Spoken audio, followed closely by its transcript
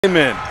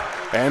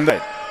And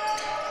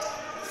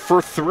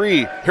for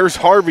three, here's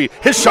Harvey.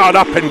 His shot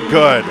up and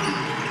good.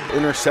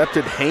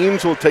 Intercepted.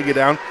 Haynes will take it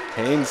down.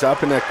 Haynes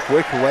up in a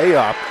quick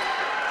layup.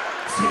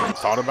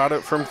 Thought about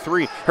it from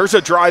three. Here's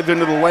a drive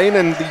into the lane,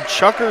 and the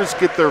Chuckers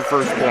get their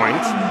first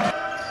points.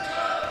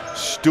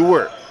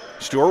 Stewart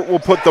will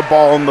put the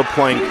ball in the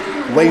plank,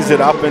 lays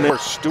it up, and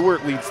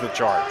Stewart leads the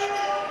charge.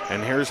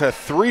 And here's a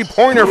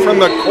three-pointer from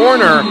the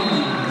corner.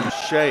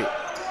 Shea.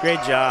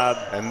 Great job.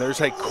 And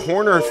there's a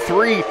corner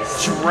three,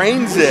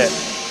 drains it.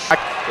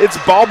 It's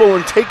bobble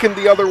and taken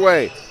the other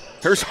way.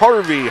 Here's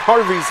Harvey.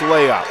 Harvey's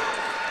layup.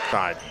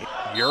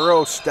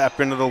 Euro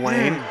step into the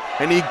lane,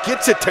 and he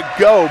gets it to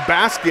go.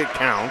 Basket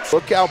counts.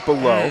 Look out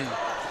below.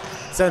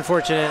 It's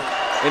unfortunate.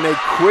 In a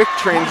quick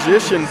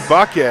transition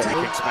bucket,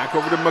 kicks back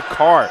over to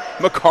McCarr.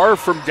 McCarr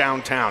from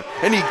downtown,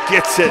 and he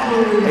gets it.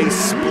 A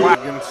splat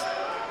against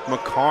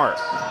McCarr.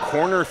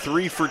 Corner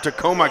three for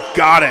Tacoma,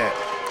 got it.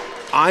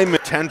 I'm a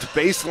 10th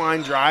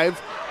baseline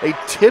drive, a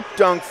tip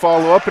dunk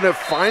follow-up, and it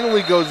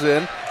finally goes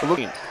in.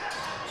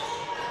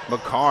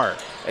 McCarr,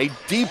 a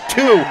deep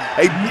two,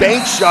 a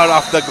bank shot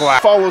off the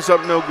glass. Follows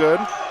up, no good.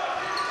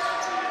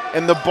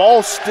 And the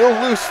ball's still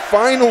loose.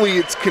 Finally,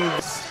 it's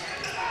Kraft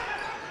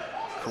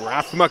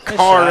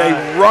McCarr,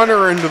 a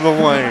runner into the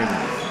lane.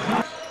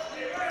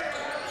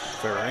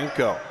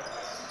 Ferenko.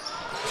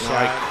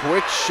 A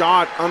quick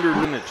shot under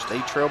Minich. They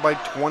trail by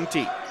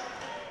 20.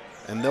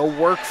 And they'll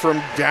work from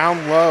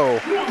down low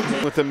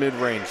with the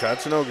mid-range.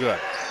 That's no good.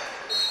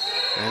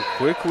 And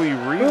quickly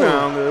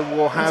rebound. It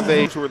will have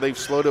a where they've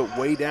slowed it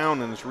way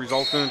down, and it's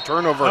resulted in a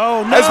turnover.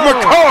 Oh, no. As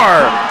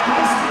McCarr.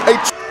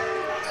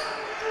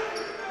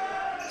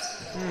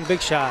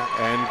 Big shot.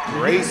 And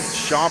great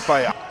shot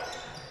by.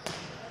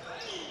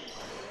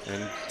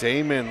 And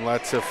Damon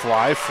lets it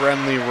fly.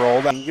 Friendly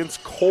roll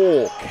against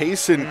Cole.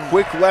 Kaysen,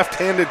 quick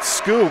left-handed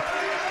scoop.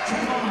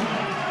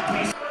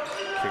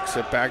 Kicks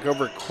it back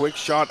over. Quick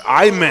shot.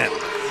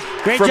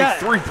 Great from job.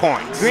 3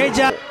 points. Great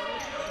job.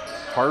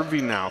 Harvey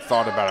now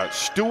thought about it.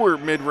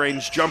 Stewart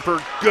mid-range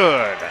jumper.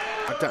 Good.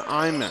 Back to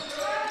Iman.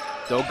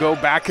 They'll go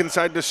back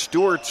inside to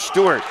Stewart.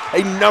 Stewart,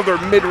 another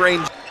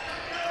mid-range.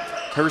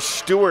 Here's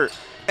Stewart.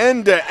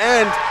 End to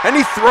end. And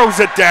he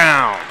throws it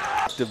down.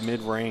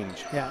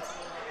 Mid-range. Yeah.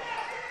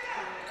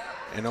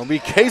 And it'll be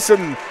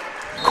Kaysen.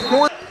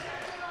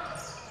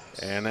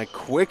 And a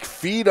quick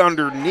feed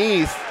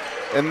underneath.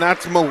 And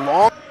that's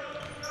Malone.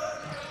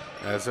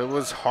 As it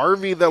was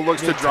Harvey that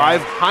looks to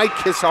drive. High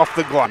kiss off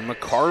the glass.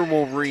 McCarr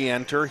will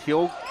re-enter.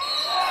 He'll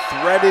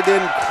thread it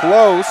in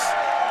close.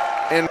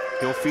 And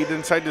he'll feed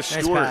inside to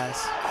Stewart.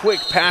 Nice pass. Quick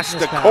pass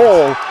to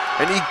Cole.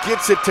 And he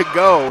gets it to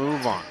go.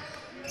 Move on.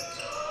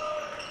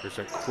 There's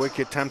a quick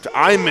attempt.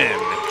 Iman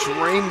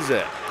drains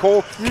it.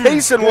 Cole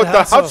Kaysen with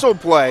the hustle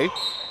play.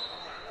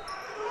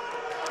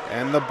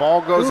 And the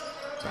ball goes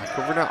back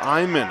over to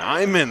Iman.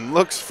 Iman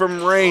looks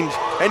from range.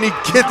 And he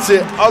gets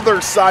it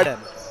other side.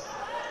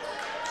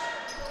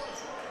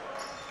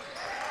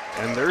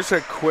 And there's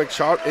a quick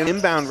shot,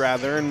 inbound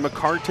rather, and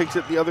McCarr takes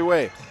it the other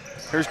way.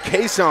 Here's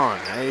Kaysen,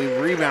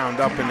 a rebound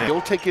up in it. He'll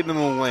take it in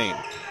the lane.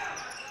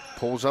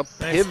 Pulls up,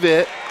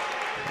 pivot,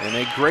 and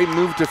a great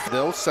move to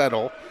they'll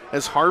settle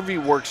as Harvey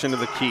works into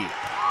the key.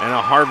 And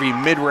a Harvey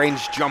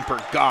mid-range jumper,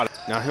 got it.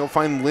 Now he'll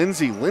find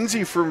Lindsay.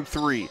 Lindsay from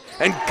three,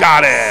 and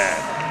got it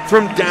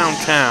from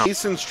downtown.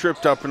 Kaysen's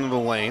tripped up into the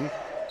lane,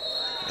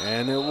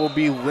 and it will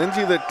be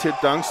Lindsay that tip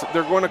dunks.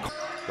 They're going to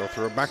they'll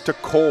throw it back to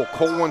Cole.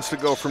 Cole wants to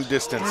go from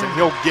distance, and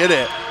he'll get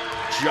it.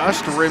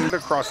 Just rimmed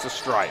across the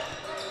stripe.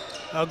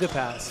 Oh, good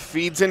pass.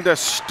 Feeds into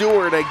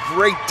Stewart, a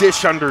great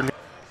dish underneath.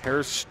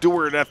 Here's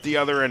Stewart at the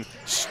other end.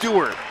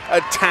 Stewart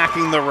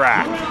attacking the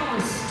rack.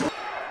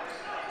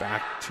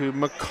 Back to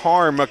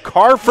McCarr.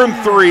 McCarr from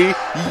three,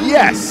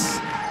 yes!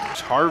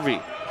 It's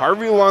Harvey.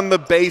 Harvey along the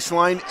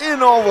baseline,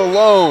 in all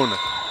alone.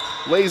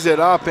 Lays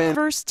it up and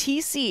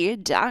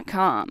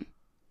FirstTC.com.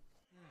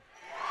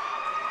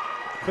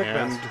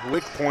 And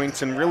quick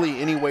points in really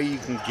any way you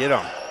can get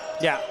them.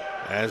 Yeah.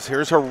 As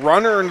here's a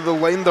runner into the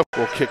lane,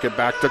 we'll kick it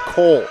back to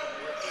Cole.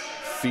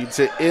 Feeds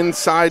it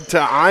inside to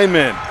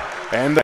Iman. And